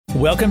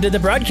Welcome to the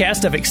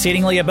broadcast of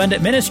Exceedingly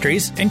Abundant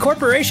Ministries in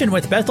cooperation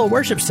with Bethel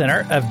Worship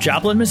Center of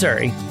Joplin,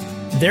 Missouri.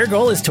 Their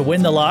goal is to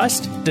win the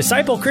lost,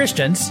 disciple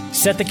Christians,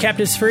 set the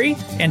captives free,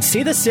 and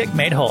see the sick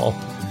made whole.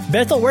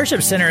 Bethel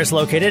Worship Center is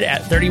located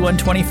at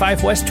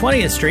 3125 West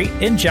 20th Street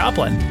in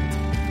Joplin.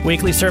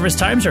 Weekly service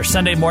times are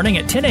Sunday morning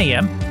at 10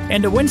 a.m.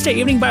 and a Wednesday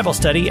evening Bible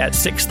study at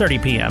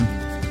 6:30 p.m.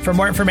 For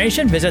more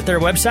information, visit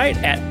their website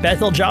at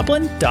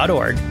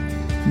betheljoplin.org.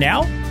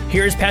 Now,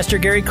 here's Pastor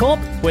Gary Culp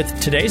with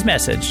today's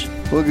message.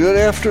 Well, good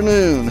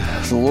afternoon.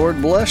 The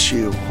Lord bless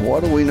you.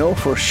 What do we know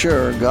for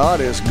sure?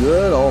 God is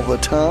good all the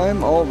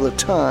time. All the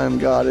time,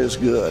 God is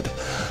good.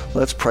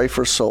 Let's pray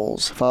for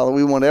souls. Father,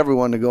 we want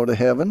everyone to go to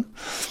heaven.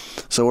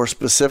 So we're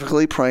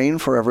specifically praying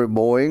for every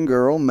boy and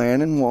girl,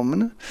 man and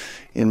woman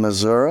in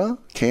Missouri,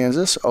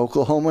 Kansas,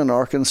 Oklahoma, and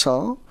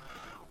Arkansas.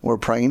 We're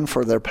praying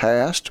for their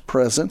past,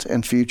 present,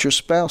 and future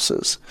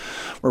spouses.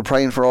 We're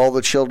praying for all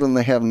the children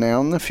they have now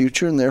in the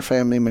future and their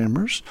family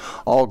members,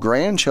 all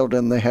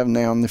grandchildren they have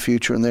now in the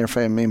future and their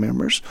family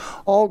members,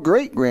 all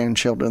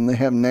great-grandchildren they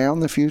have now in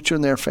the future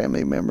and their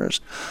family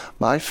members.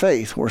 By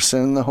faith, we're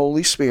sending the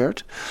Holy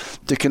Spirit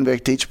to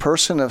convict each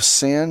person of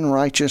sin,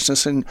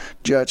 righteousness, and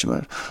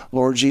judgment.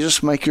 Lord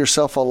Jesus, make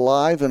yourself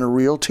alive and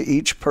real to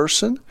each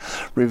person.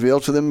 Reveal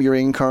to them your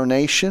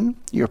incarnation,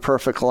 your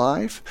perfect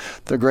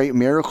life, the great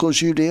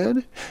miracles you did,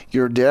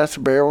 your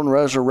death, burial, and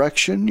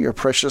resurrection, your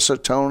precious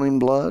atoning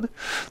blood,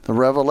 the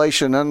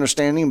revelation and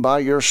understanding by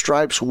your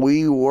stripes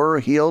we were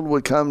healed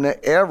would come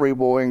to every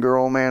boy and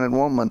girl, man and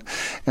woman.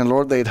 And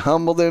Lord, they'd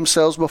humble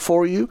themselves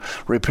before you,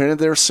 repent of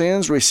their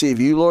sins, receive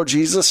you, Lord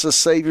Jesus, as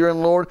Savior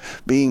and Lord,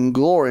 being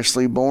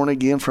gloriously born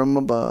again from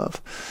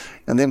above.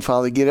 And then,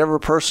 Father, get every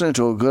person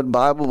into a good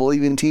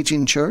Bible-believing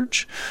teaching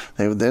church.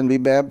 They would then be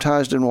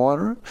baptized in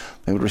water.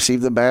 They would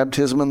receive the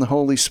baptism in the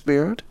Holy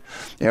Spirit.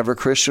 Every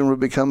Christian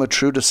would become a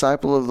true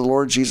disciple of the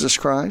Lord Jesus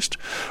Christ.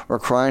 We're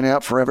crying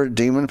out for every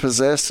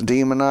demon-possessed,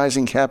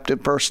 demonizing,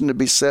 captive person to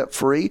be set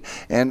free,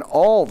 and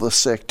all the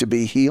sick to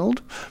be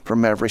healed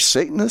from every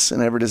sickness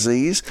and every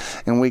disease.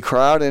 And we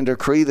cry out and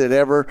decree that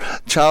every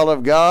child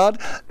of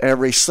God,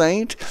 every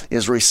saint,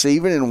 is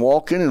receiving and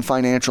walking in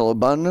financial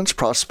abundance,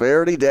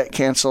 prosperity, debt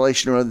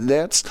cancellation of the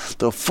debts,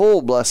 the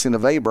full blessing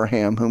of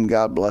Abraham, whom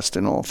God blessed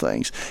in all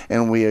things.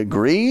 And we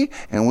agree,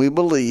 and we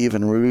believe,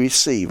 and we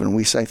receive, and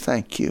we say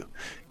thank you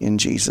in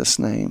Jesus'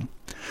 name.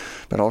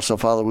 But also,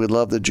 Father, we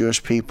love the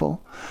Jewish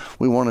people.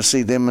 We want to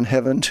see them in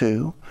heaven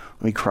too.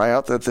 We cry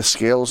out that the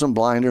scales and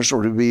blinders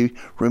are to be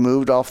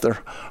removed off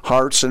their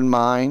hearts and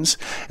minds,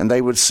 and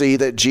they would see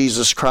that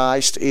Jesus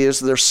Christ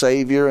is their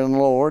Savior and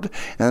Lord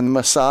and the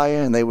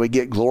Messiah, and they would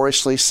get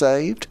gloriously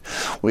saved.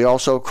 We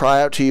also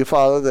cry out to you,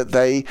 Father,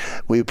 that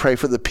we pray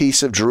for the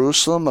peace of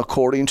Jerusalem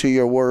according to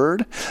your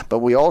word, but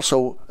we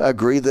also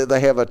agree that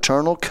they have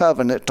eternal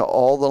covenant to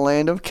all the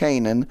land of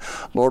Canaan,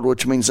 Lord,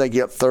 which means they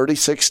get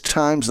 36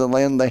 times the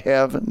land they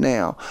have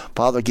now.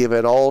 Father, give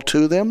it all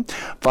to them.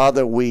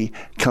 Father, we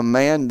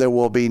command there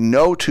will be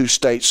no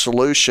two-state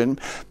solution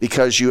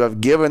because you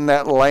have given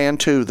that land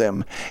to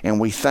them.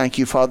 And we thank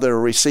you, Father, for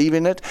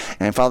receiving it.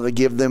 And, Father,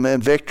 give them a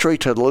victory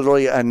to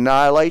literally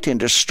annihilate and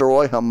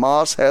destroy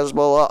Hamas,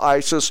 Hezbollah,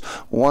 ISIS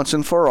once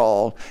and for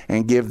all,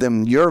 and give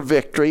them your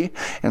victory.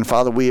 And,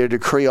 Father, we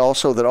decree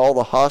also that all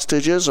the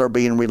hostages are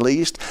being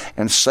released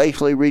and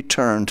safely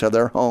returned to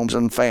their homes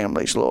and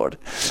families, Lord.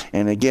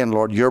 And again,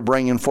 Lord, you're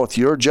bringing forth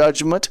your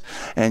judgment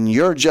and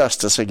your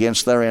justice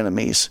against their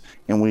enemies.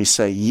 And we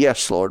say,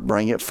 yes, Lord,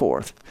 bring it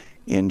forth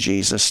in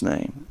Jesus'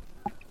 name.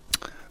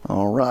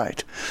 All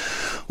right.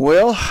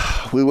 Well,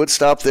 we would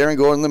stop there and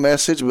go in the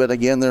message, but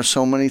again, there's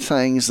so many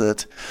things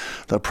that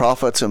the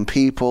prophets and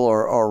people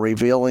are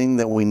revealing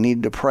that we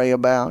need to pray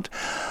about.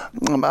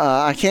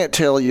 I can't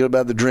tell you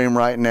about the dream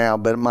right now,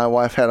 but my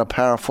wife had a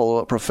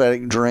powerful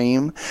prophetic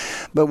dream.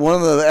 But one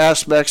of the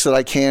aspects that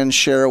I can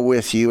share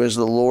with you is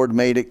the Lord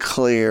made it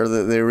clear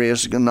that there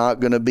is not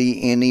going to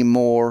be any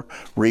more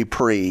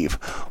reprieve.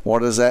 What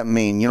does that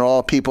mean? You know,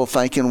 all people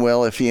thinking,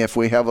 well, if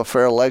we have a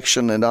fair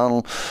election and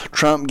Donald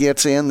Trump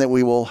gets in, that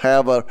we will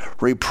have a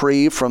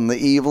reprieve from the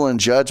evil and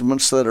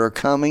judgments that are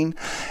coming.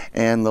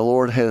 And the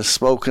Lord has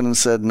spoken and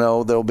said,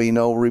 no, there'll be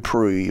no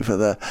reprieve.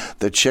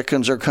 The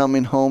chickens are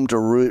coming home to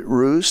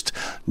roost.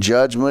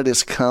 Judgment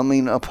is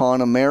coming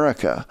upon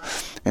America.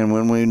 And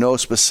when we know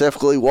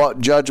specifically what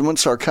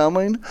judgments are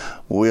coming,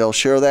 we'll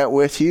share that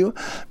with you.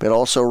 But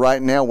also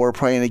right now, we're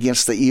praying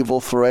against the evil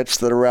threats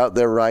that are out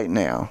there right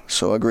now.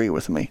 So agree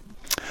with me.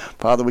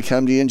 Father, we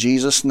come to you in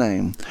Jesus'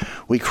 name.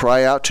 We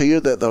cry out to you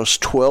that those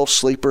 12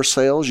 sleeper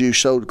cells you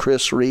showed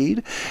Chris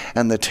Reed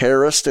and the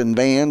terrorists and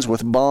vans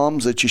with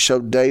bombs that you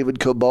showed David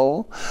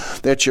Cabal,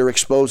 that you're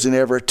exposing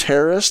every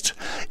terrorist,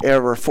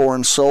 every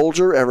foreign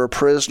soldier, every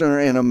prisoner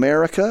in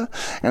America.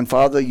 And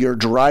Father, you're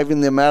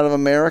driving them out of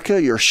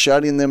America. You're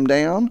shutting them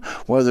down,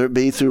 whether it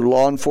be through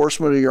law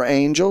enforcement or your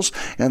angels,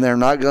 and they're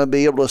not going to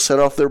be able to set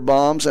off their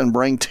bombs and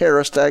bring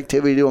terrorist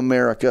activity to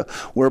America.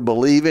 We're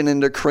believing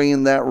and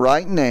decreeing that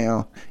right now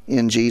now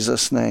in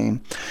Jesus'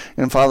 name.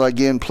 And Father,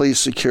 again, please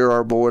secure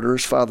our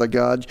borders. Father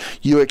God,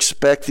 you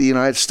expect the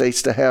United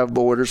States to have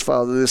borders.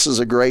 Father, this is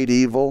a great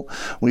evil.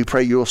 We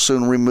pray you'll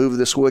soon remove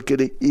this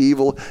wicked,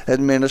 evil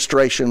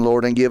administration,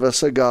 Lord, and give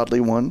us a godly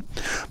one.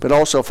 But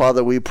also,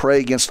 Father, we pray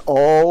against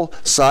all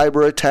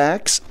cyber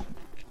attacks,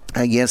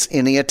 against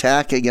any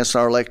attack against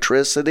our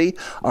electricity,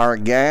 our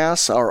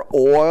gas, our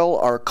oil,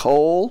 our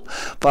coal.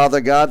 Father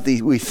God,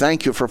 we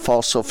thank you for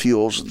fossil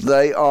fuels.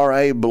 They are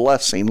a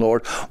blessing,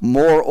 Lord.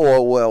 More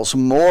oil wells,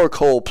 more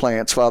coal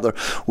plants, Father.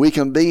 We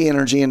can be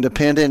energy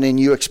independent, and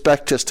you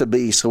expect us to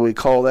be, so we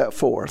call that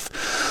forth.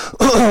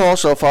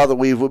 Also, Father,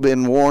 we've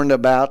been warned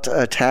about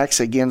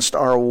attacks against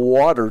our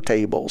water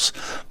tables.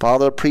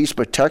 Father, please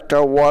protect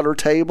our water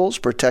tables,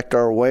 protect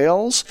our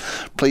wells.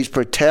 Please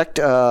protect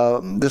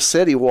the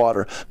city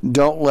water.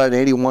 Don't let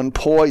anyone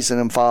poison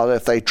them, Father.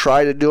 If they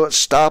try to do it,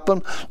 stop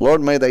them. Lord,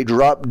 may they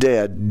drop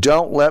dead.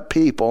 Don't let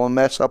people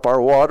mess up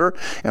our water,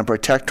 and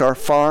protect our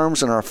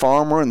farms and our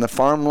farmer and the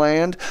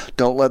farmland.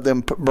 Don't let them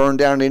burn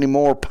down any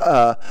more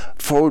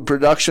food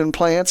production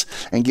plants,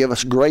 and give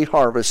us great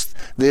harvest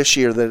this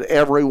year that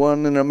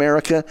everyone in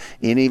America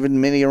and even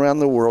many around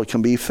the world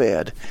can be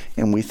fed.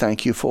 And we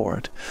thank you for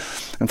it.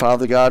 And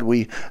Father God,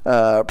 we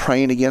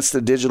praying against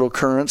the digital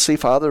currency.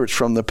 Father, it's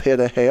from the pit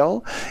of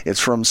hell.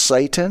 It's from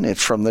Satan.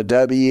 It's from the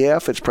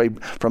WEF. It's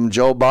from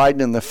Joe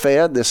Biden and the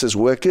Fed. This is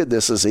wicked.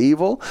 This is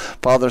evil.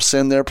 Father,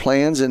 send their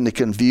plans into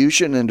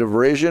confusion and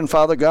derision,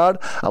 Father God.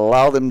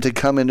 Allow them to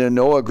come into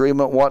no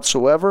agreement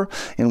whatsoever.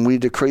 And we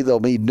decree there'll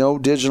be no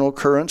digital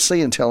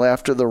currency until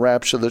after the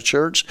rapture of the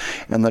church.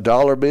 And the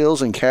dollar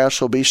bills and cash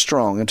will be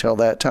strong until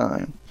that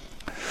time.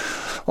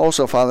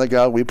 Also, Father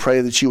God, we pray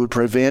that you would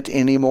prevent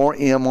any more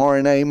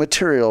mRNA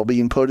material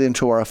being put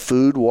into our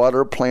food,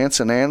 water,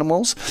 plants, and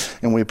animals.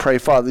 And we pray,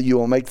 Father, you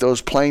will make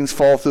those planes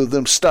fall through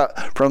them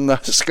from the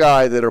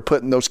sky that are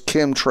putting those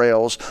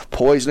chemtrails,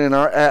 poisoning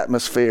our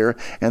atmosphere,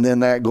 and then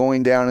that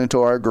going down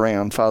into our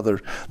ground. Father,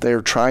 they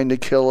are trying to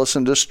kill us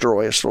and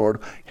destroy us, Lord.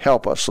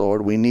 Help us,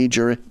 Lord. We need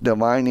your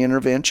divine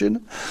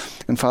intervention.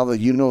 And Father,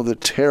 you know the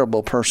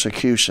terrible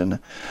persecution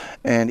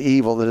and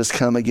evil that has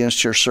come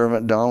against your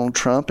servant Donald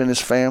Trump and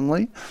his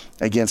family,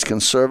 against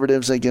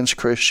conservatives, against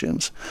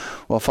Christians.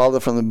 Well, Father,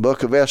 from the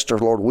book of Esther,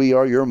 Lord, we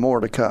are your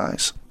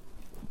Mordecais.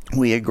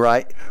 We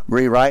agree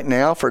right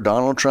now for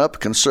Donald Trump,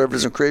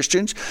 conservatives and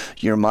Christians,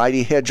 your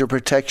mighty hedge of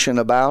protection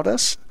about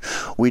us.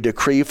 We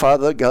decree,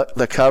 Father,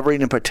 the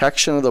covering and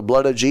protection of the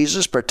blood of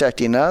Jesus,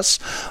 protecting us,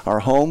 our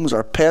homes,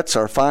 our pets,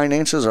 our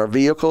finances, our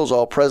vehicles,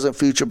 all present,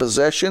 future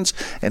possessions,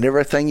 and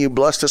everything you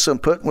blessed us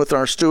and put with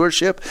our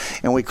stewardship.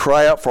 And we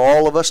cry out for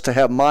all of us to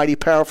have mighty,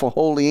 powerful,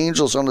 holy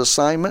angels on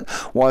assignment,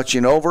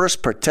 watching over us,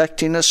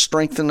 protecting us,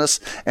 strengthening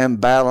us,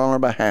 and battle on our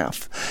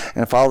behalf.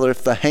 And Father,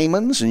 if the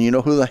Hamans, and you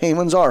know who the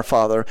Hamans are,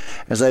 Father,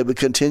 as they would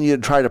continue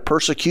to try to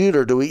persecute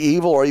or do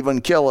evil or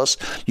even kill us,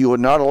 you would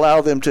not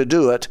allow them to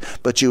do it,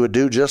 but you would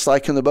do just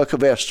like in the book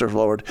of Esther,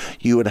 Lord.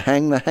 You would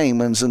hang the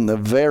Hamans in the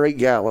very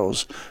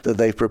gallows that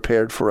they've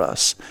prepared for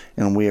us.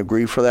 And we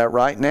agree for that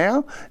right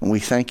now, and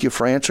we thank you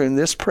for answering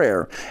this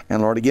prayer.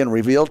 And Lord, again,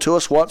 reveal to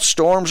us what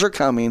storms are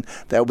coming,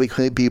 that we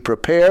could be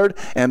prepared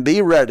and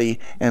be ready.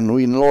 And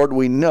we, Lord,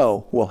 we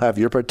know we'll have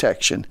your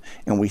protection,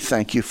 and we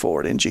thank you for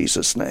it in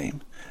Jesus'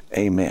 name.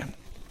 Amen.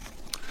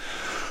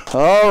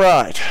 All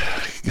right.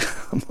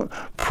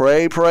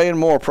 Pray, and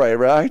more pray,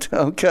 right?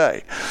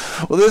 Okay.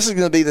 Well, this is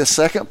going to be the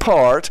second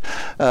part.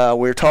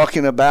 We're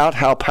talking about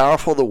how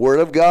powerful the Word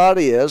of God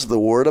is. The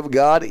Word of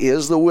God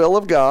is the will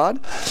of God.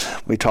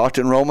 We talked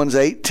in Romans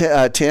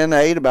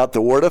 10:8 about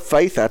the word of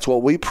faith. That's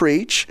what we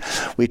preach.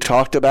 We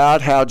talked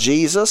about how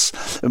Jesus,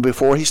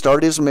 before he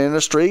started his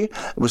ministry,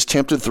 was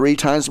tempted 3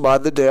 times by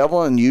the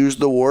devil and used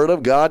the Word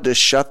of God to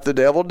shut the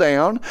devil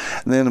down.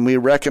 And then we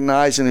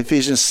recognize in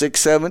Ephesians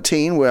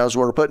 6:17, whereas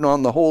we're putting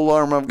on the whole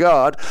armor of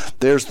God,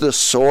 there's the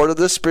sword of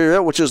the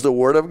Spirit, which is the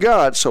Word of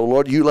God. So,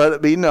 Lord, you let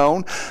it be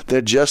known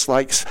that just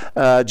like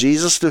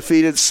Jesus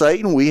defeated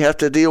Satan, we have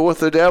to deal with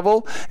the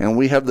devil, and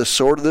we have the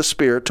sword of the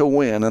Spirit to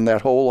win in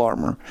that whole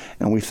armor.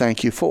 And we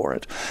thank you for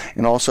it.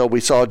 And also we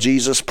saw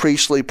Jesus'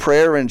 priestly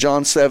prayer in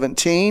John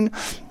 17,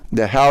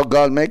 that how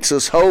God makes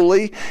us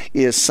holy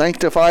is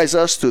sanctifies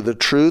us through the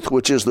truth,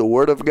 which is the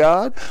Word of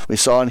God. We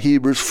saw in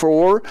Hebrews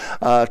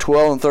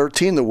 4:12 and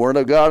 13, the Word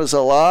of God is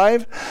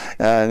alive.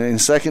 And in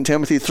 2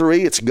 Timothy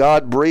 3, it's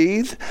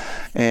God-breathed.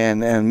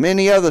 And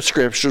many other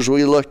scriptures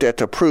we looked at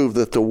to prove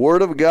that the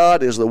Word of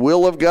God is the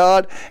will of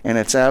God and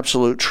it's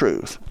absolute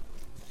truth.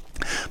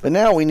 But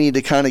now we need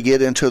to kind of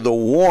get into the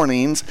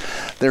warnings.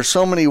 There's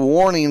so many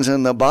warnings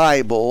in the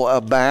Bible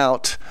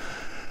about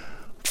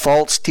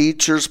false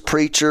teachers,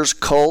 preachers,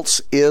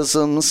 cults,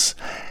 isms,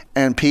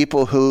 and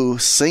people who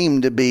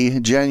seem to be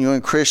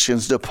genuine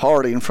Christians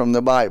departing from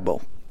the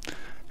Bible.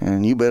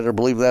 And you better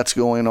believe that's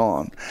going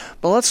on.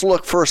 But let's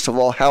look first of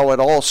all how it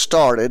all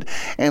started.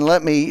 And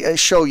let me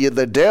show you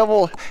the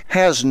devil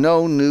has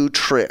no new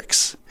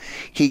tricks.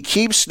 He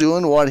keeps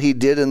doing what he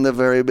did in the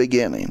very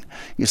beginning.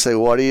 You say,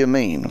 what do you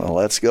mean? Well,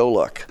 let's go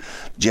look.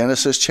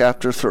 Genesis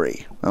chapter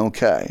 3.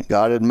 Okay.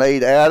 God had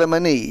made Adam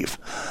and Eve.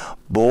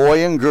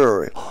 boy and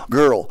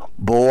girl.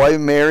 Boy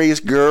marries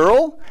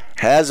girl,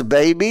 has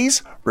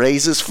babies,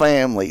 raises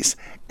families.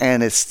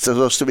 And it's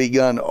supposed to be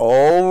done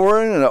over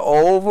and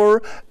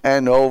over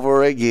and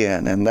over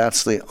again. And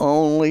that's the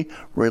only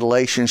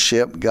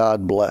relationship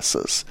God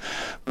blesses.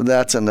 But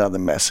that's another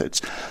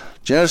message.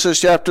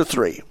 Genesis chapter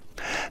 3.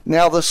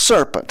 Now the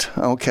serpent,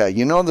 okay,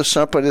 you know the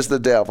serpent is the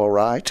devil,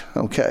 right?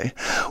 Okay,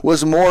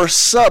 was more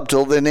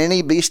subtle than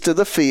any beast of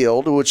the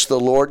field which the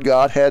Lord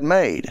God had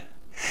made.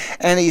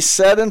 And he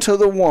said unto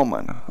the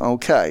woman,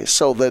 okay,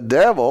 so the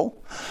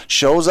devil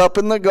shows up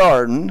in the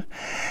garden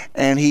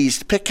and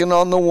he's picking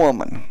on the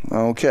woman,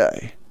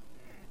 okay.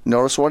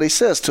 Notice what he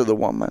says to the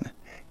woman.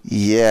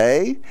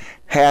 Yea,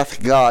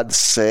 hath God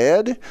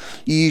said,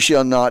 ye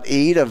shall not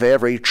eat of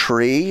every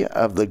tree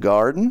of the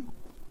garden?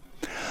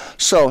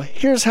 So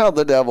here's how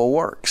the devil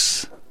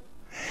works.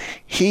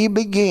 He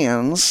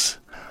begins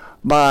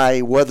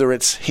by, whether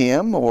it's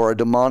him or a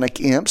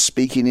demonic imp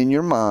speaking in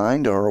your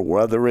mind, or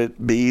whether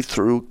it be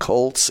through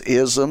cults,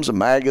 isms,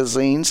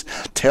 magazines,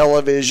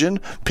 television,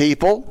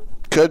 people,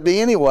 could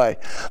be anyway.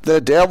 The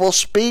devil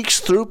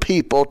speaks through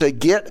people to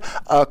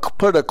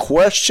put a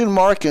question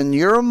mark in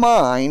your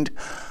mind,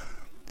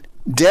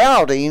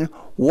 doubting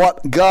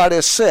what God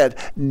has said,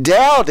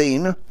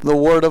 doubting the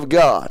Word of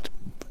God.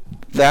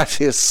 That's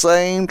his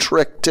same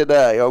trick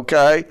today,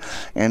 okay?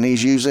 And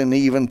he's using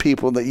even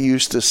people that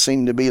used to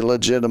seem to be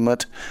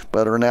legitimate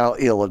but are now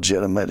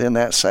illegitimate. Isn't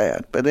that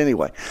sad? But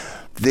anyway,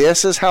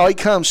 this is how he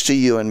comes to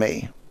you and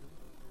me.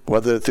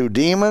 Whether through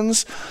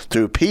demons,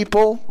 through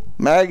people,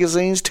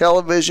 magazines,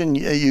 television,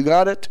 you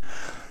got it?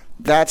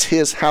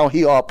 That's how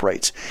he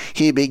operates.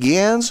 He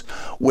begins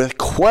with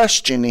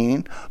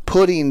questioning,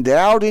 putting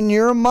doubt in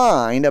your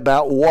mind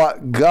about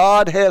what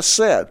God has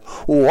said.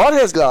 What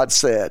has God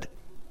said?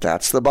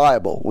 That's the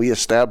Bible. We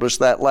established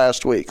that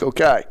last week.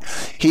 Okay.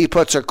 He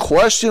puts a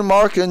question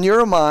mark in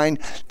your mind.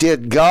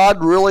 Did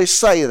God really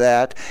say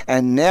that?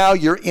 And now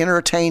you're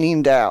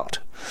entertaining doubt.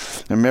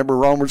 Remember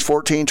Romans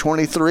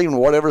 14:23, and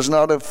whatever's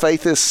not of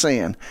faith is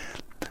sin.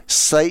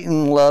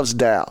 Satan loves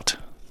doubt.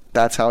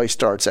 That's how he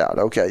starts out.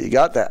 Okay, you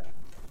got that.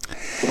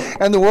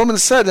 And the woman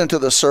said unto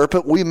the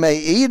serpent, we may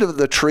eat of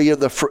the tree of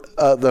the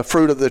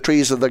fruit of the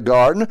trees of the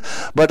garden,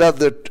 but of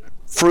the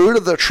fruit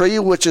of the tree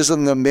which is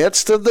in the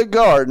midst of the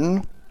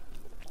garden,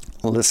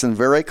 listen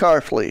very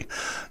carefully,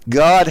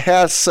 God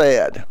has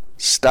said,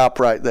 stop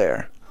right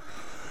there.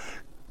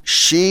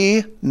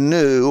 She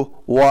knew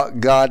what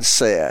God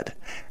said.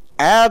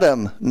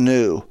 Adam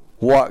knew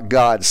what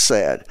God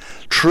said.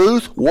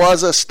 Truth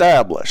was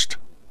established.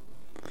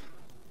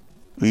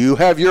 You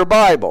have your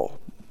Bible.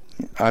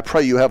 I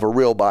pray you have a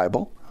real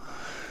Bible.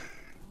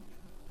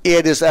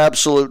 It is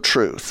absolute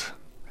truth.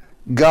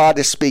 God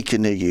is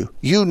speaking to you.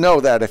 You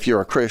know that if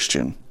you're a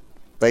Christian.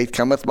 Faith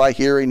cometh by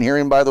hearing,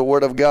 hearing by the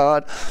word of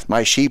God.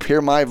 My sheep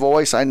hear my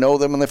voice. I know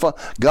them and they follow.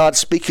 God's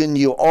speaking to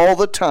you all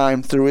the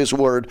time through his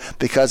word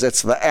because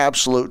it's the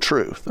absolute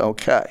truth.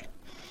 Okay.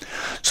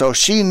 So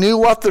she knew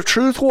what the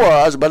truth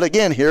was, but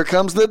again, here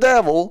comes the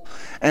devil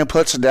and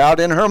puts doubt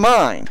in her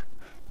mind.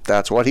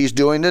 That's what he's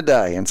doing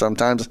today. And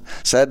sometimes,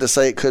 sad to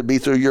say, it could be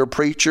through your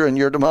preacher and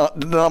your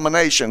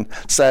denomination,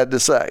 sad to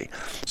say.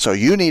 So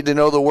you need to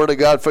know the word of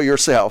God for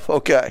yourself.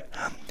 Okay.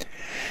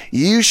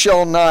 You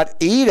shall not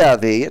eat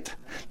of it,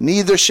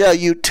 neither shall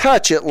you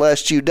touch it,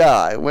 lest you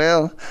die.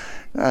 Well,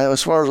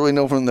 as far as we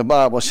know from the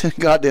Bible,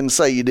 God didn't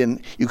say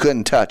you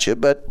couldn't touch it,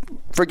 but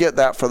forget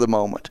that for the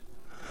moment.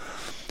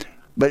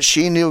 But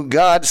she knew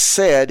God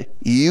said,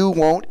 you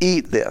won't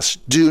eat this.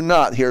 Do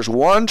not. Here's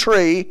one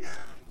tree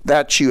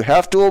that you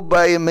have to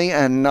obey me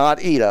and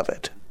not eat of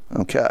it.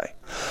 Okay.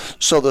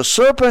 So the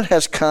serpent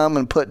has come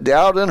and put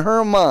doubt in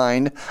her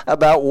mind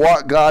about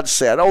what God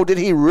said. Oh, did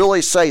he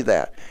really say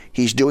that?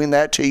 He's doing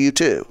that to you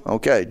too.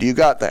 Okay. Do you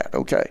got that?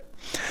 Okay.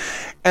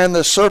 And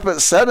the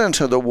serpent said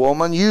unto the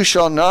woman, you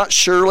shall not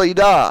surely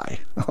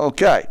die.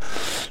 Okay.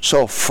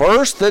 So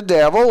first the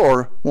devil,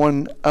 or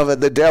one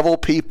of the devil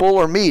people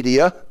or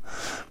media,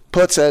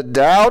 puts a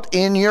doubt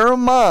in your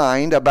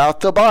mind about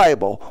the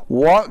Bible,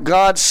 what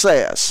God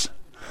says.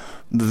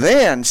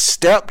 Then,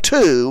 step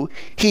 2,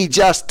 he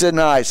just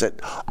denies it.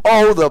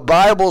 Oh, the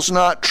Bible's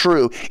not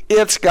true.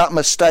 It's got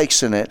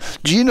mistakes in it.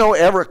 Do you know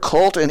every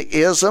cult and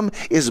ism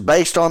is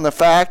based on the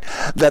fact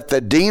that the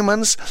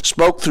demons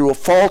spoke through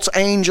false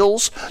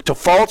angels to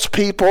false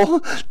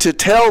people to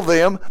tell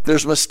them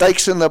there's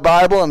mistakes in the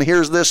Bible and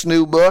here's this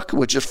new book,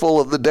 which is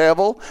full of the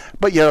devil.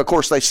 But yet, of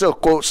course, they still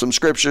quote some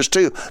scriptures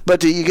too. But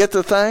do you get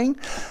the thing?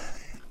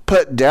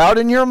 Put doubt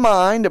in your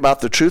mind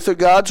about the truth of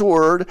God's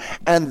word,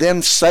 and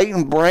then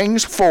Satan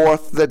brings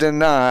forth the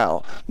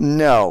denial.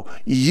 No,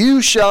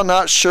 you shall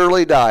not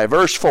surely die.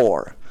 Verse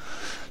 4.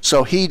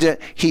 So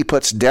he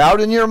puts doubt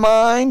in your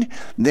mind,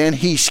 then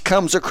he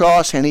comes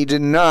across and he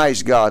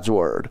denies God's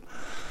word.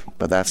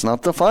 But that's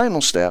not the final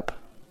step.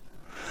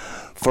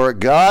 For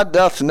God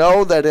doth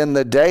know that in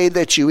the day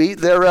that you eat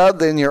thereof,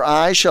 then your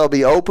eyes shall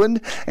be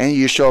opened, and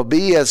you shall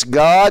be as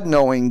God,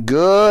 knowing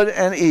good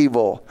and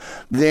evil.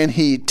 Then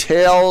he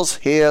tells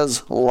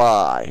his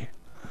lie.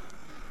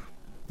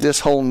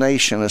 This whole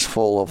nation is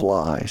full of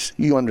lies.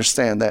 You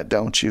understand that,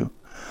 don't you?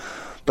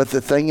 But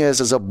the thing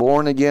is, as a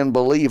born-again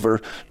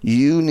believer,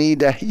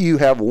 you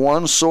have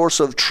one source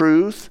of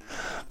truth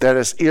that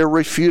is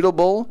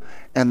irrefutable,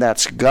 and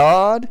that's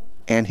God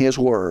and His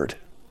Word.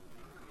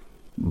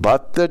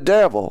 But the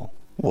devil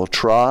will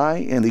try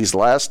in these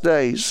last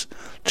days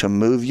to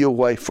move you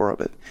away from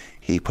it.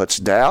 He puts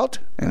doubt,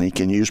 and he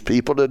can use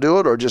people to do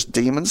it, or just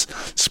demons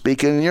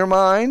speaking in your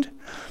mind.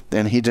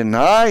 Then he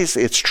denies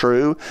it's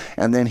true,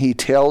 and then he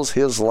tells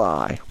his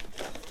lie.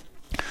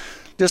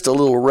 Just a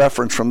little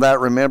reference from that.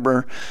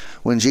 Remember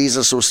when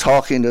Jesus was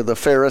talking to the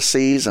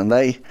Pharisees, and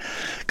they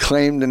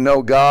claimed to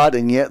know God,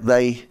 and yet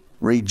they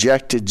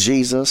rejected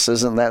Jesus?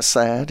 Isn't that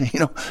sad?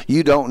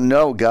 You don't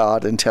know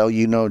God until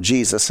you know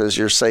Jesus as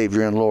your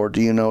Savior and Lord.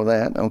 Do you know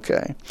that?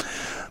 Okay.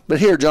 But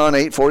here, John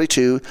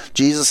 8:42,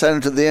 Jesus said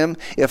unto them,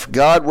 if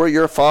God were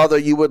your Father,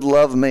 you would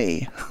love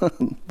me.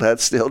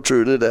 That's still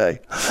true today.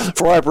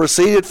 For I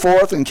proceeded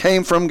forth and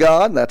came from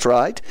God. That's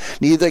right.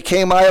 Neither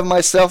came I of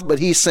myself, but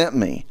he sent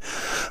me.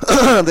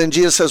 Then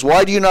Jesus says,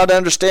 why do you not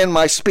understand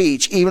my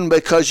speech, even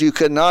because you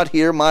could not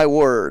hear my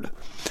word?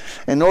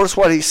 And notice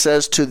what he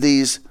says to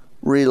these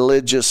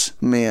religious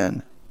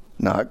men.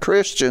 Not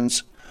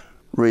Christians,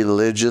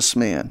 religious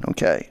men.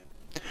 Okay.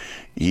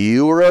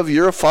 You are of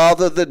your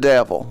father, the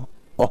devil.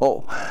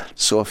 Oh,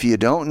 so if you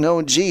don't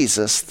know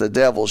Jesus, the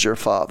devil's your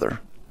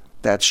father.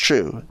 That's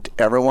true.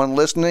 Everyone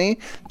listening,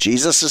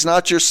 Jesus is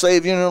not your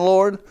Savior and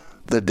Lord.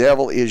 The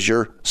devil is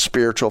your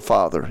spiritual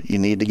father. You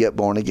need to get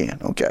born again.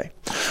 Okay.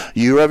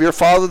 You have your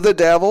father, the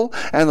devil,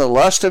 and the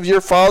lust of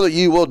your father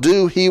you will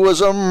do. He was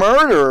a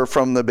murderer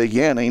from the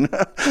beginning.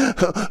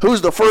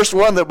 Who's the first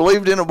one that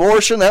believed in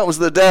abortion? That was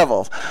the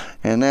devil.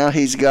 And now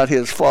he's got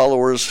his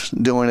followers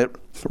doing it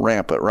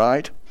rampant,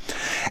 right?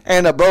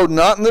 And abode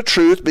not in the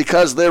truth,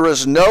 because there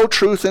is no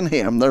truth in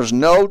him. There's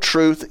no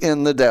truth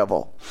in the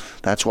devil.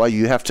 That's why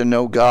you have to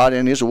know God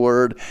and his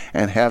word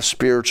and have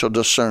spiritual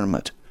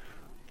discernment,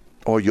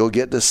 or you'll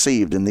get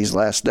deceived in these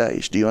last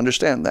days. Do you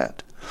understand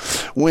that?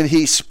 When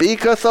he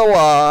speaketh a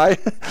lie,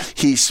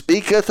 he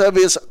speaketh of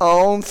his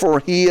own, for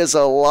he is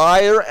a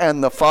liar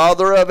and the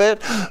father of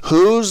it.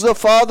 Who's the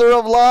father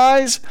of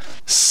lies?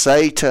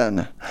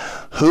 Satan.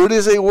 Who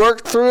does he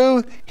work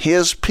through?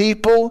 His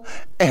people.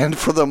 And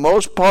for the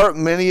most part,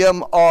 many of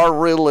them are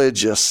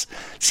religious.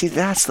 See,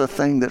 that's the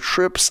thing that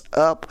trips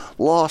up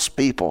lost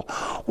people.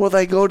 Well,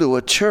 they go to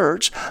a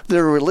church,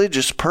 they're a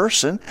religious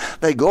person,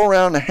 they go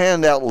around and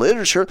hand out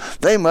literature,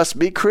 they must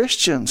be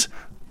Christians.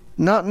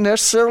 Not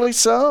necessarily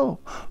so.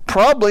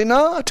 Probably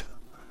not.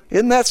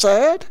 Isn't that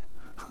sad?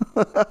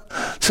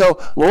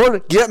 So,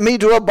 Lord, get me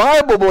to a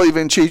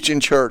Bible-believing teaching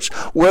church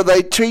where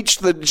they teach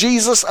the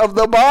Jesus of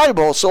the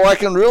Bible so I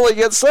can really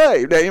get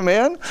saved.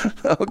 Amen?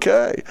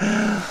 Okay.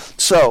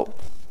 So,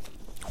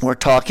 we're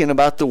talking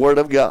about the Word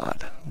of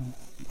God.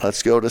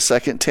 Let's go to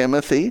 2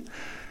 Timothy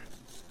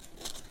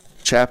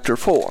chapter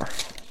 4.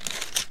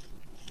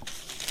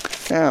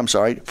 I'm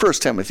sorry, 1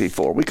 Timothy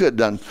 4. We could have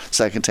done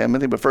 2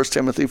 Timothy, but 1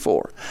 Timothy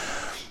 4.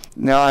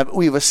 Now,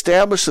 we've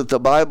established that the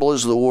Bible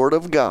is the Word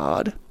of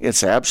God.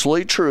 It's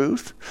absolute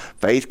truth.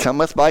 Faith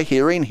cometh by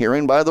hearing,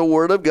 hearing by the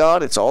Word of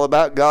God. It's all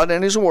about God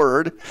and His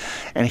Word.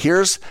 And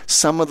here's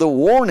some of the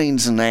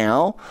warnings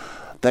now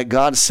that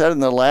God said in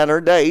the latter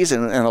days,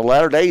 and the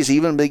latter days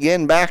even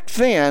begin back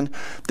then,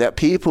 that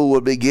people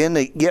would begin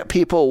to get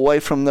people away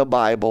from the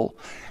Bible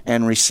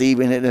and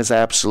receiving it as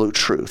absolute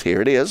truth.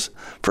 Here it is,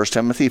 1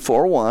 Timothy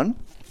 4:1.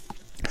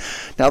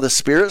 Now the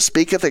Spirit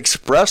speaketh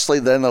expressly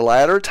that in the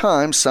latter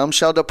times some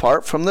shall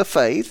depart from the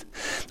faith.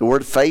 The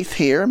word faith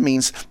here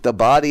means the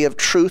body of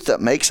truth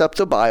that makes up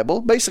the Bible.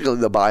 Basically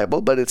the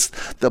Bible, but it's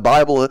the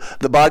Bible,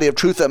 the body of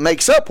truth that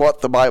makes up what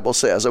the Bible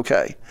says.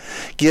 Okay.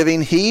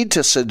 Giving heed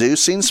to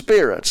seducing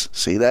spirits.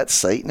 See, that's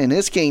Satan and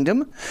his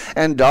kingdom.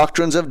 And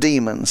doctrines of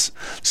demons.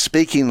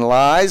 Speaking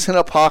lies and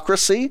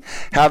hypocrisy.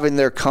 Having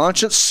their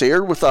conscience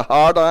seared with a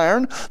hot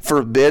iron.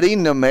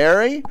 Forbidding to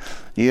marry.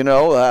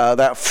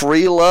 That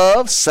free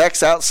love,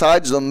 sex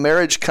outside the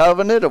marriage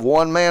covenant of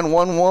one man,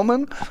 one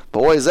woman.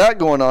 Boy, is that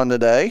going on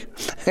today.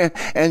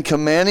 And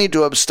commanding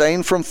to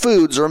abstain from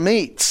foods or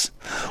meats,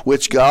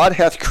 which God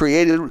hath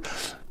created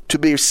to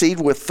be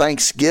received with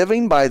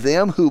thanksgiving by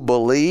them who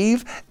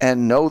believe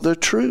and know the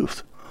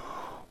truth.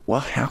 Well,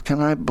 how can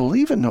I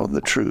believe and know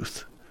the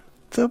truth?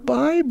 The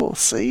Bible,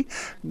 see?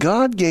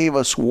 God gave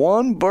us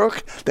one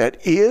book that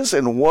is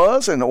and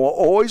was and will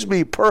always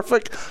be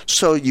perfect,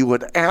 so you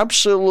would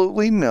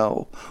absolutely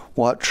know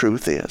what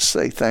truth is.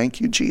 Say, thank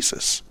you,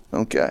 Jesus.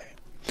 Okay.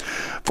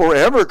 For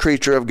every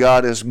creature of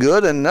God is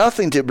good, and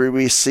nothing to be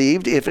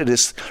received if it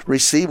is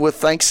received with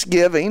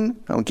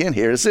thanksgiving. Again,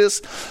 here's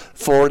this.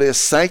 For it is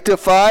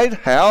sanctified,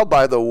 how?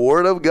 By the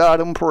word of God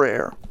and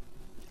prayer.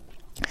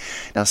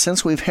 Now,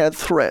 since we've had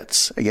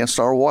threats against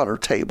our water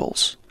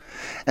tables,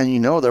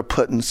 and they're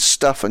putting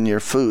stuff in your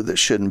food that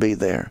shouldn't be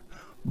there,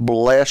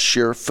 bless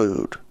your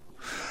food.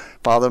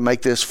 Father,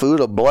 make this food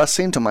a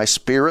blessing to my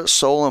spirit,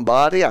 soul, and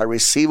body. I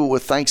receive it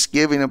with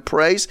thanksgiving and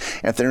praise.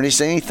 And if there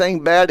is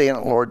anything bad in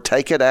it, Lord,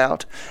 take it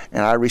out.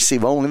 And I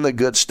receive only the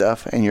good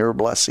stuff and your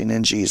blessing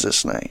in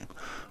Jesus' name.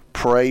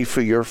 Pray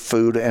for your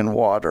food and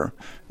water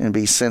and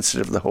be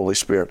sensitive to the Holy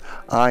Spirit.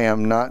 I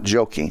am not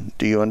joking.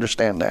 Do you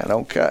understand that?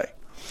 Okay.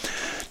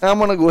 Now I'm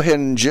going to go ahead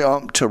and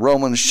jump to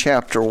Romans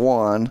chapter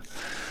 1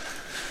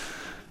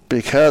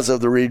 because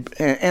of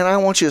and I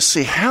want you to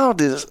see, how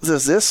does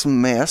this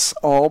mess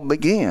all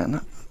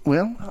begin?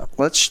 Well,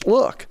 let's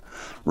look.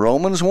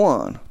 Romans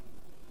 1.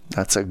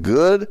 That's a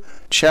good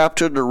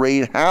chapter to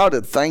read. How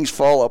did things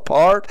fall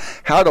apart?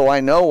 How do I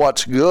know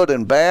what's good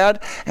and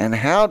bad? And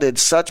how did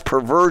such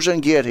perversion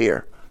get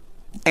here?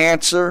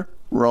 Answer,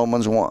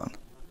 Romans 1,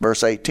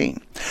 verse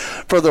 18.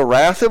 For the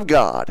wrath of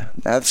God,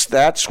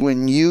 that's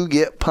when you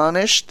get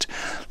punished.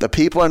 The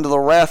people under the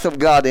wrath of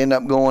God end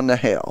up going to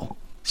hell.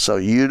 So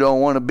you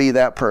don't want to be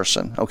that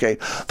person. Okay.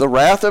 The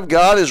wrath of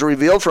God is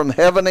revealed from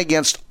heaven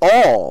against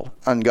all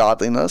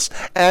ungodliness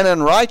and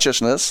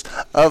unrighteousness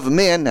of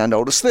men. Now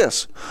notice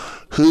this.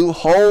 Who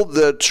hold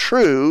the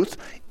truth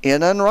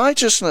in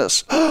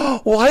unrighteousness.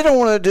 Well, I don't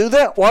want to do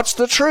that. What's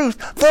the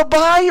truth? The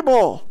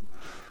Bible.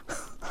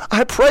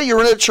 I pray you're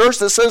in a church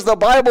that says the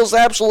Bible's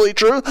absolutely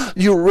true.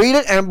 You read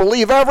it and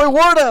believe every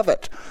word of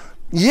it.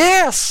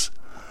 Yes.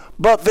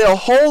 But they'll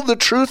hold the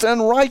truth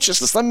and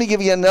righteousness. Let me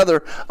give you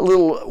another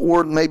little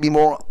word, maybe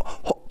more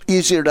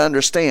easier to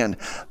understand.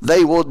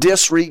 They will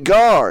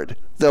disregard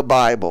the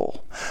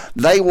Bible.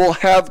 They will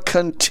have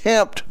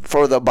contempt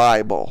for the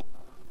Bible.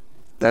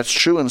 That's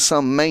true in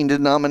some main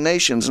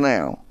denominations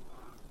now.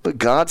 But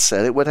God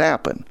said it would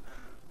happen.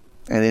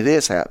 And it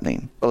is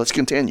happening. But let's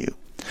continue.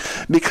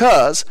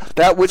 Because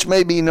that which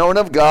may be known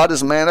of God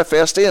is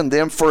manifest in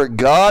them, for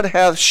God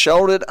hath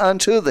showed it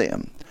unto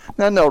them.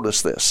 Now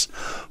notice this.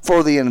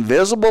 For the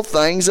invisible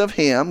things of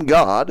him,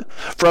 God,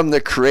 from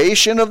the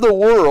creation of the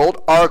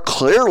world are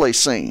clearly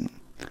seen.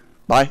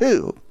 By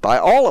who? By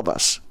all of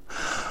us.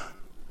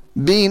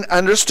 Being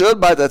understood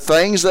by the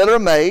things that are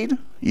made,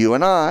 you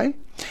and I,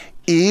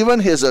 even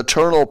his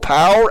eternal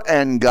power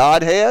and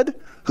Godhead.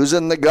 Who's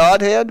in the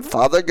Godhead?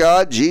 Father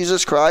God,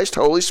 Jesus Christ,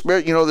 Holy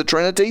Spirit. You know the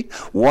Trinity?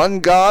 One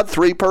God,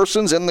 three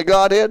persons in the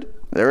Godhead.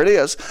 There it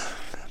is.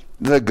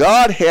 The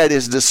Godhead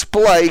is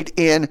displayed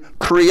in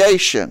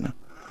creation.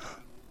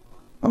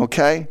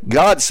 Okay?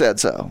 God said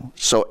so.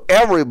 So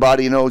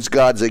everybody knows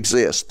God's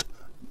exist.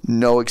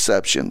 No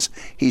exceptions.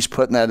 He's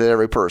putting that in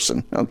every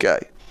person. Okay?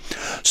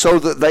 So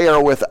that they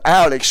are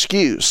without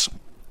excuse.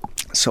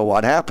 So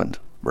what happened?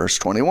 Verse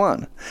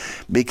 21.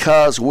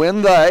 Because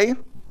when they,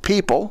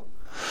 people,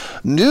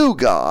 knew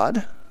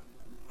God,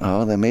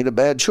 they made a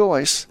bad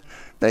choice.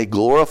 They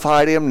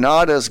glorified him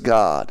not as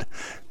God,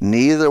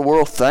 neither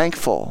were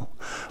thankful,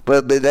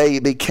 but they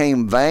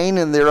became vain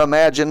in their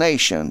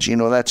imaginations. You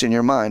know that's in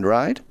your mind,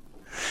 right?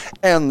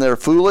 And their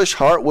foolish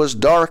heart was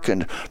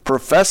darkened.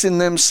 Professing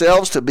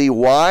themselves to be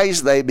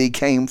wise, they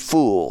became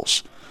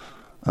fools.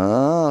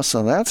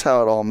 So that's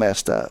how it all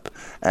messed up.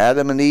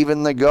 Adam and Eve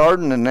in the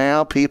garden, and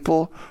now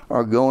people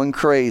are going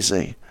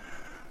crazy.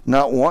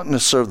 Not wanting to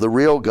serve the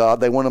real God,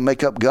 they want to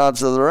make up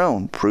gods of their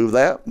own. Prove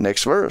that.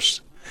 Next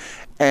verse.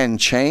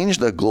 And change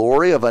the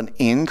glory of an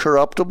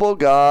incorruptible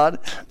God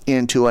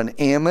into an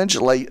image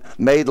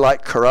made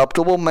like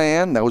corruptible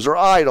man. Those are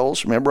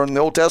idols. Remember in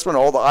the Old Testament,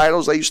 all the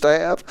idols they used to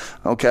have?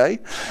 Okay.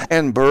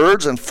 And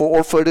birds and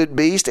four-footed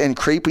beasts and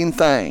creeping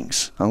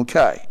things.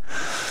 Okay.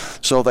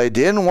 So they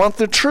didn't want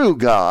the true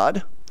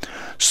God.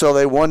 So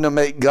they wanted to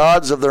make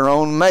gods of their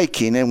own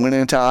making and went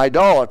into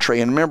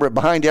idolatry. And remember,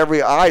 behind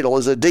every idol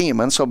is a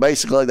demon. So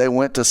basically they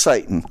went to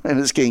Satan and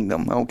his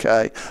kingdom.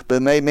 Okay.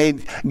 But they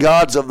made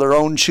gods of their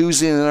own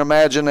choosing and their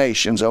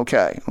imaginations.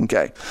 Okay.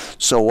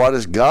 So what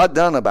has God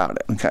done about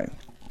it? Okay.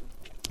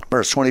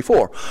 Verse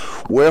 24.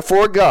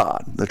 Wherefore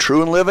God, the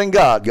true and living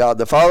God, God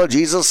the Father,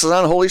 Jesus the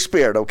Son, Holy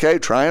Spirit. Okay.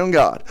 Triune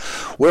God.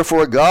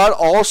 Wherefore God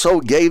also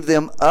gave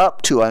them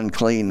up to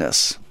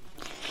uncleanness.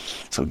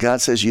 So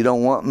God says, you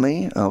don't want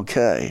me?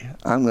 Okay,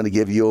 I'm going to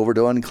give you over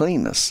to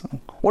uncleanness.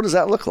 What does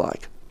that look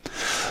like?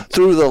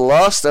 Through the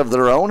lust of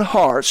their own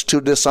hearts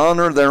to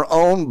dishonor their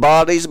own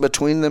bodies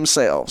between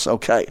themselves.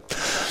 Okay,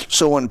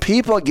 so when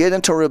people get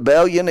into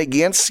rebellion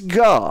against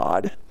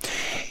God,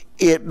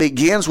 it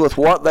begins with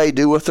what they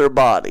do with their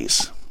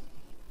bodies.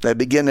 They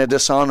begin to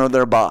dishonor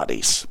their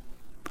bodies.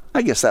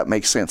 I guess that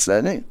makes sense,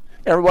 doesn't it?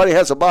 Everybody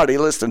has a body.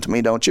 Listen to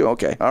me, don't you?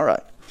 Okay, all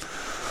right.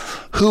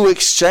 Who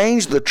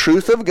exchanged the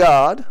truth of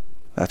God,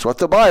 that's what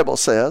the Bible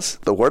says,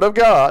 the Word of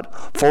God,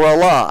 for a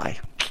lie.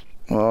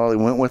 Well, he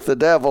went with the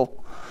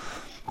devil.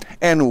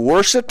 And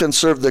worshipped and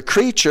served the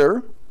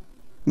creature,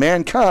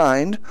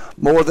 mankind,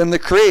 more than the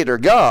Creator,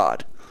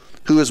 God,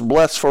 who is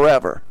blessed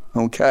forever.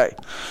 Okay.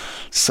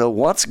 So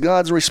what's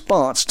God's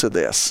response to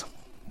this?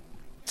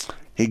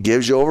 He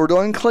gives you over to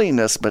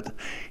uncleanness, but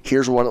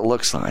here's what it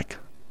looks like.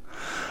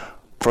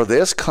 For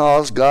this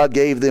cause God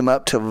gave them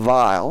up to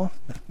vile,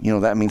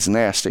 that means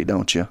nasty,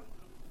 don't you?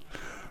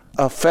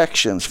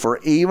 Affections, for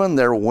even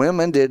their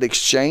women did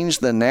exchange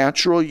the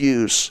natural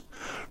use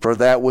for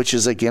that which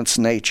is against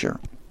nature.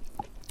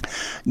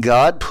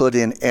 God put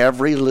in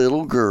every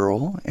little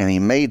girl, and he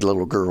made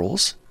little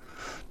girls,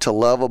 to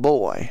love a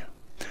boy.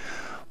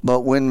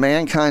 But when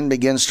mankind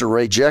begins to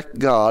reject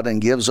God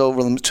and gives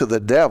over them to the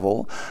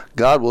devil,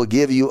 God will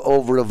give you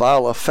over to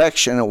vile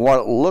affection, and what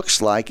it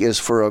looks like is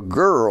for a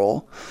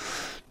girl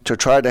to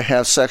try to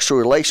have sexual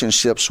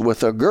relationships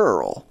with a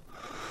girl.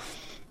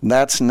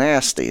 That's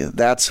nasty.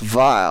 That's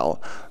vile.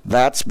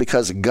 That's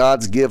because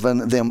God's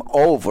given them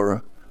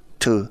over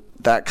to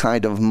that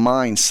kind of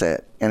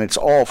mindset, and it's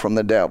all from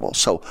the devil.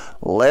 So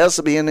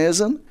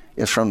lesbianism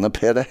is from the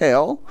pit of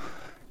hell,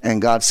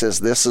 and God says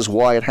this is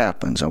why it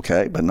happens,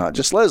 okay? But not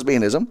just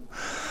lesbianism.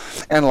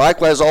 And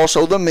likewise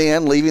also the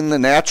men leaving the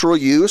natural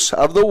use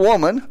of the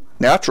woman.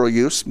 Natural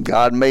use,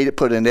 God made it,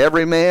 put in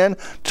every man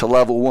to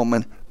love a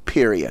woman,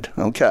 period.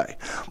 Okay.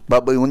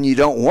 But when you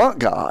don't want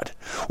God,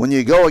 when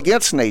you go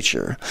against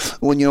nature,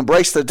 when you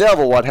embrace the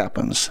devil, what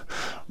happens?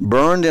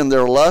 Burned in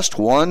their lust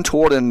one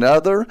toward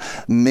another,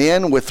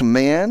 men with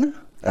men,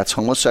 that's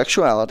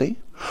homosexuality,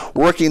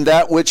 working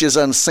that which is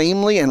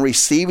unseemly and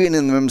receiving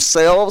in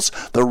themselves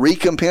the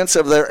recompense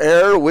of their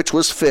error, which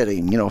was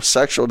fitting.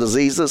 Sexual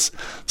diseases,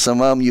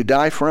 some of them you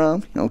die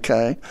from,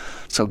 okay?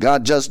 So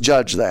God just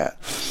judged that.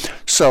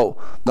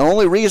 So the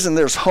only reason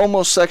there's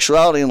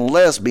homosexuality and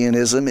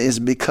lesbianism is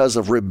because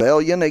of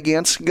rebellion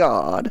against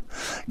God.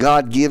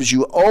 God gives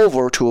you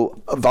over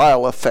to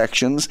vile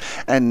affections,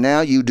 and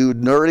now you do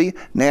dirty,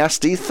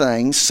 nasty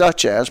things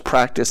such as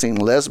practicing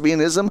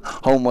lesbianism,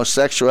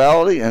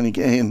 homosexuality,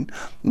 and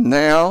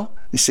now,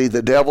 you see,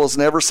 the devil's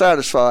never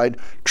satisfied,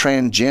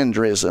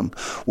 transgenderism,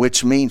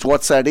 which means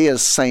what's that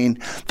is, saying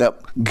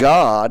that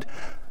God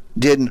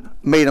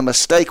made a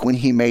mistake when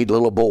he made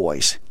little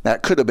boys.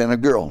 That could have been a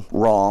girl.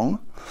 Wrong.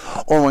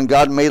 Or when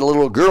God made a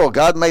little girl,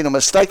 God made a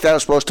mistake. That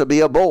was supposed to be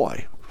a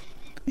boy.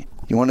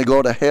 You want to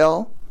go to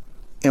hell?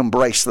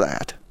 Embrace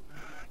that.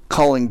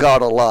 Calling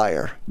God a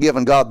liar.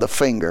 Giving God the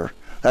finger.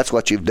 That's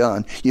what you've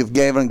done. You've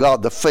given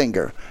God the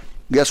finger.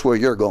 Guess where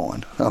you're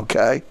going,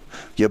 okay?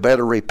 You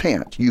better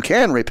repent. You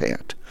can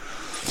repent.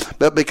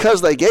 But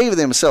because they gave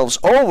themselves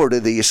over to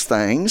these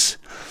things,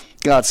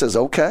 God says,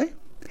 okay.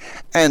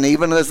 And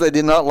even as they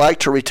did not like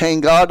to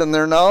retain God in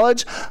their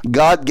knowledge,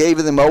 God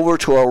gave them over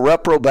to a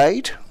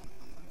reprobate,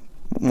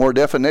 more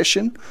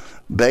definition,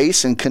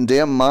 base and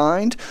condemned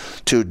mind,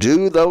 to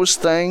do those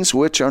things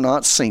which are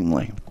not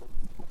seemly.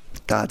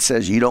 God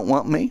says, you don't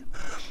want me?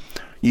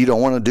 You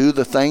don't want to do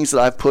the things that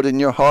I've put in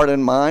your heart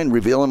and mind,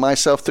 revealing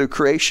myself through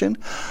creation?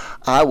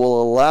 I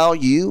will allow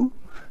you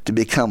to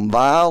become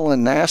vile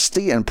and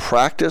nasty and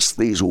practice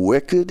these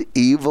wicked,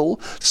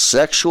 evil,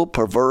 sexual,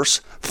 perverse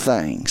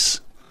things.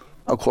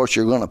 Of course,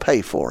 you're going to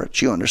pay for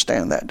it. You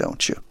understand that,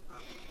 don't you?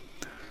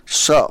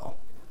 So,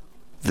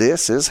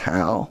 this is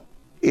how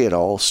it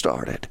all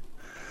started.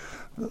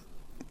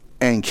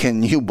 And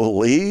can you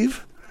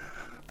believe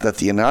that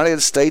the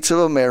United States of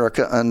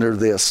America, under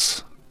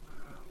this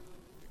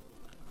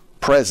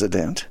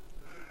president,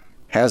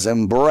 has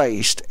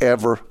embraced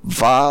every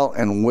vile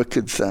and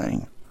wicked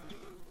thing?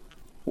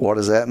 What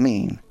does that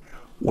mean?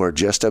 We're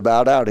just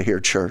about out of here,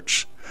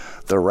 church.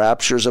 The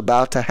rapture's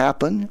about to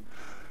happen.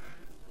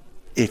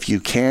 If you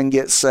can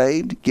get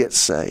saved, get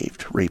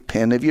saved.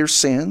 Repent of your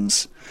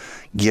sins.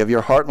 Give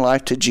your heart and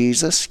life to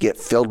Jesus. Get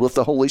filled with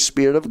the Holy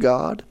Spirit of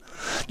God.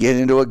 Get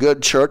into a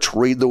good church.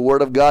 Read the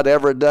Word of God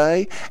every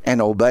day.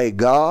 And obey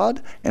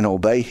God and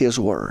obey His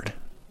Word.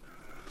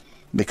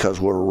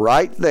 Because we're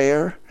right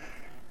there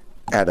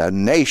at a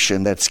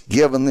nation that's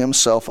given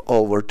themselves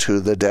over to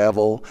the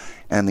devil.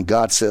 And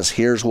God says,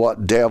 here's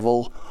what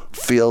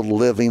devil-filled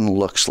living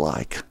looks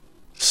like.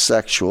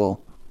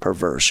 Sexual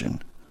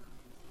perversion.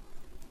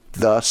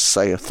 Thus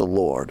saith the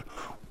Lord.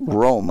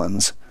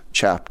 Romans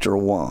chapter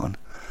 1.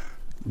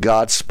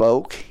 God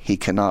spoke, He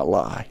cannot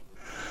lie.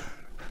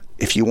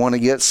 If you want to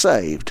get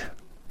saved,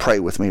 pray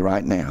with me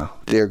right now.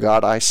 Dear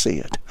God, I see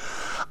it.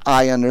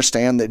 I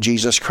understand that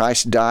Jesus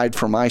Christ died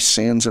for my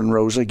sins and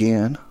rose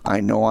again. I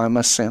know I'm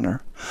a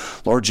sinner.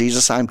 Lord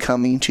Jesus, I'm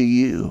coming to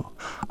you.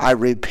 I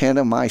repent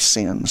of my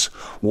sins.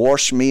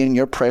 Wash me in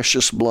your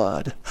precious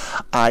blood.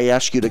 I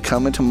ask you to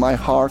come into my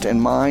heart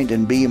and mind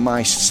and be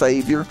my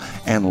Savior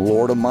and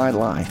Lord of my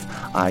life.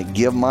 I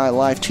give my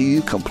life to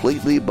you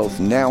completely, both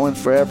now and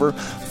forever.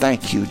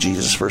 Thank you,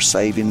 Jesus, for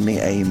saving me.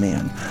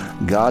 Amen.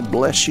 God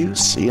bless you.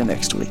 See you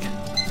next week.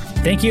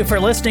 Thank you for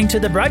listening to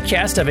the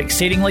broadcast of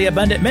Exceedingly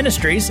Abundant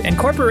Ministries in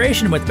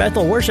cooperation with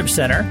Bethel Worship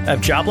Center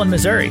of Joplin,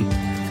 Missouri.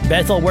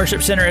 Bethel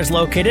Worship Center is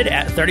located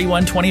at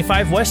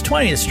 3125 West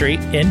 20th Street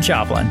in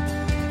Joplin.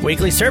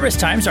 Weekly service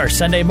times are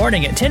Sunday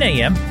morning at 10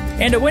 a.m.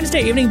 and a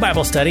Wednesday evening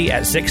Bible study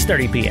at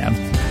 6:30 p.m.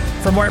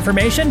 For more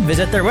information,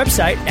 visit their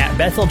website at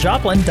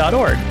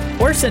betheljoplin.org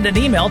or send an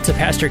email to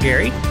Pastor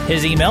Gary.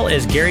 His email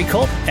is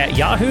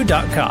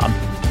garycolt@yahoo.com.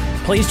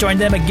 Please join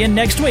them again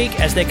next week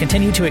as they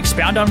continue to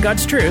expound on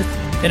God's truth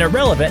in a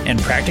relevant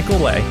and practical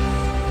way.